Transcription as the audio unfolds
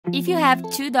If you have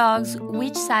 2 dogs,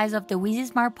 which size of the Weasy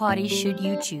Smart Potty should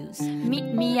you choose?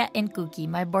 Meet Mia and Cookie,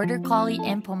 my Border Collie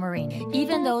and Pomeranian.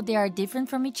 Even though they are different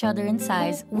from each other in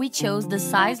size, we chose the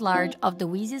size large of the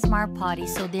Weasy Smart Potty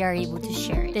so they are able to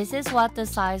share it. This is what the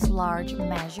size large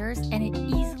measures, and it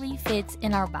easily fits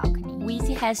in our balcony.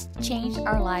 Weasy has changed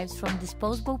our lives from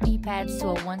disposable pee pads to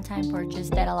a one-time purchase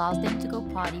that allows them to go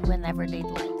potty whenever they'd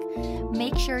like.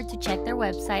 Make sure to check their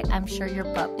website. I'm sure your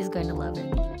pup is going to love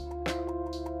it.